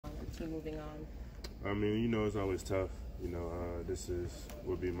team moving on? I mean, it's always tough. This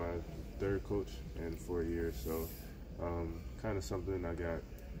would be my third coach in 4 years, so kind of something I got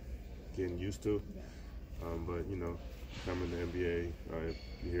getting used to. But coming to NBA,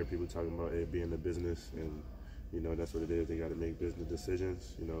 you hear people talking about it being a business, and that's what it is. They got to make business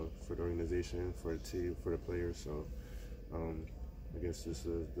decisions, for the organization, for the team, for the players. So I guess this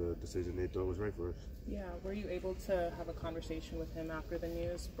is the decision they thought was right for us. Yeah, were you able to have a conversation with him after the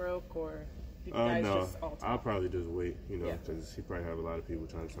news broke, or did you guys no, just all talk? I'll probably just wait, because he probably have a lot of people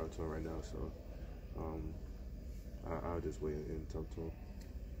trying to talk to him right now. So I'll just wait and talk to him.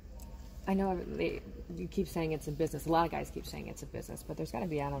 I know you keep saying it's a business. A lot of guys keep saying it's a business, but there's got to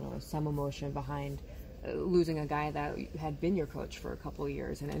be, I don't know, some emotion behind losing a guy that had been your coach for a couple of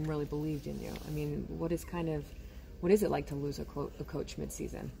years and really believed in you. I mean, what is it like to lose a coach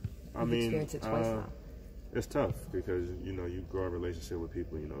mid-season? You've experienced it twice now. It's tough because, you grow a relationship with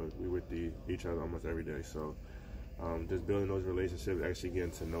people. We with each other almost every day. So just building those relationships, actually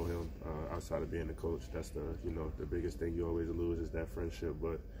getting to know him outside of being a coach, that's the biggest thing you always lose is that friendship.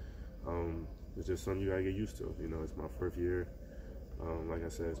 But it's just something you got to get used to. It's my first year. Like I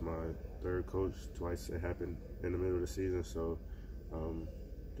said, it's my third coach. Twice it happened in the middle of the season. So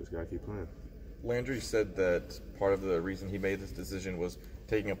just got to keep playing. Landry said that part of the reason he made this decision was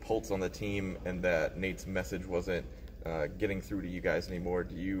taking a pulse on the team and that Nate's message wasn't getting through to you guys anymore.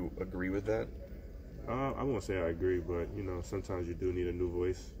 Do you agree with that? I won't say I agree, but, sometimes you do need a new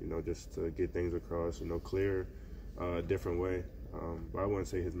voice, just to get things across, clear, a different way. But I wouldn't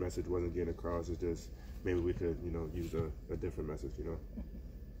say his message wasn't getting across. It's just maybe we could, use a different message,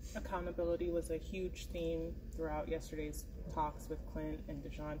 Accountability was a huge theme throughout yesterday's talks with Clint and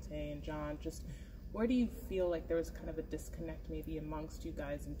DeJounte and John. Just where do you feel like there was kind of a disconnect maybe amongst you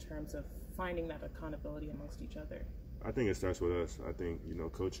guys in terms of finding that accountability amongst each other? I think it starts with us. I think,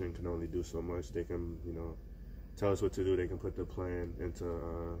 coaching can only do so much. They can, tell us what to do. They can put the plan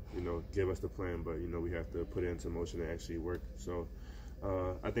into, give us the plan, but, we have to put it into motion and actually work. So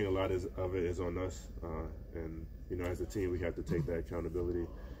I think a lot of it is on us. And, as a team, we have to take that accountability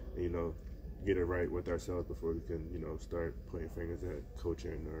and, get it right with ourselves before we can, start pointing fingers at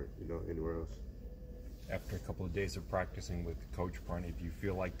coaching or, anywhere else. After a couple of days of practicing with Coach Prunty, do you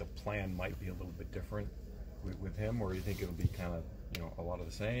feel like the plan might be a little bit different with him, or do you think it'll be kind of, a lot of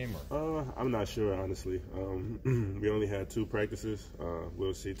the same? Or? I'm not sure, honestly. We only had 2 practices.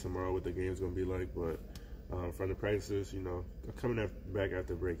 We'll see tomorrow what the game's going to be like, but from the practices, coming back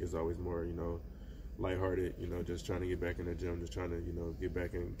after break is always more, lighthearted, just trying to get back in the gym, just trying to, get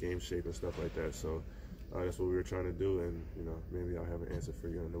back in game shape and stuff like that. So that's what we were trying to do, and, maybe I'll have an answer for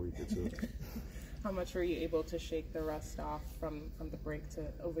you in a week or 2. How much were you able to shake the rust off from the break to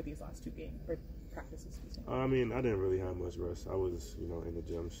over these last 2 games or practices? I mean, I didn't really have much rest. I was, in the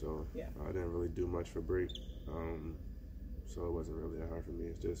gym, so yeah. I didn't really do much for break. So it wasn't really that hard for me.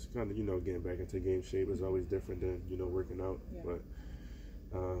 It's just kind of, getting back into game shape is always different than, working out. Yeah. But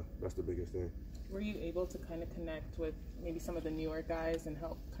that's the biggest thing. Were you able to kind of connect with maybe some of the newer guys and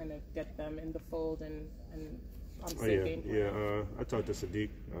help kind of get them in the fold and on the same game plan? Yeah, I talked to Sadiq,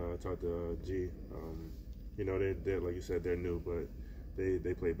 talked to G. They're like you said, they're new, but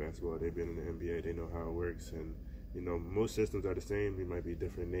they play basketball. They've been in the NBA. They know how it works. And, most systems are the same. There might be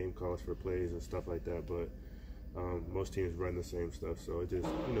different name calls for plays and stuff like that, but most teams run the same stuff. So it's just,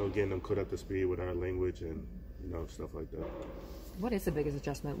 getting them caught up to speed with our language and, stuff like that. What is the biggest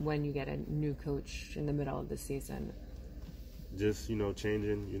adjustment when you get a new coach in the middle of the season? Just,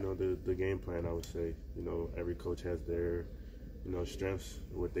 changing, the game plan, I would say. Every coach has their, strengths,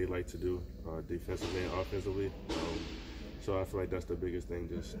 what they like to do, defensively and offensively. So I feel like that's the biggest thing,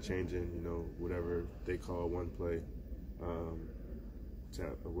 just changing, whatever they call one play,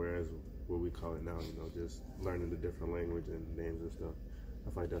 whereas what we call it now, just learning the different language and names and stuff.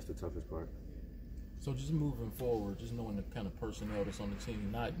 I feel like that's the toughest part. So just moving forward, just knowing the kind of personnel that's on the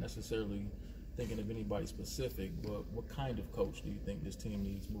team, not necessarily thinking of anybody specific, but what kind of coach do you think this team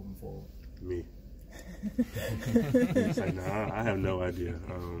needs moving forward? Me. It's like, I have no idea.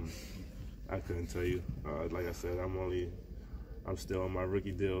 I couldn't tell you. Like I said, I'm still on my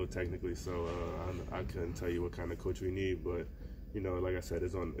rookie deal technically, so I couldn't tell you what kind of coach we need. But like I said,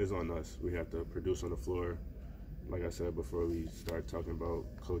 it's on us. We have to produce on the floor. Like I said before, we start talking about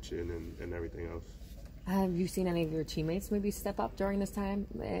coaching and everything else. Have you seen any of your teammates maybe step up during this time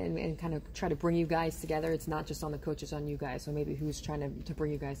and kind of try to bring you guys together? It's not just on the coaches, on you guys. So maybe who's trying to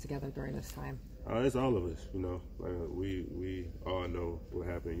bring you guys together during this time? It's all of us. Like we all know what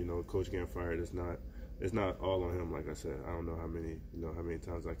happened. Coach getting fired. It's not all on him. Like I said, I don't know how many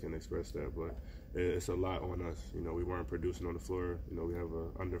times I can express that, but it's a lot on us. You know, we weren't producing on the floor. You know, we have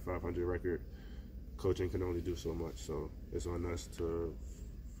a under 500 record. Coaching can only do so much, so it's on us for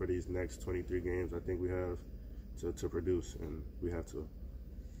these next 23 games. I think we have to produce, and we have to.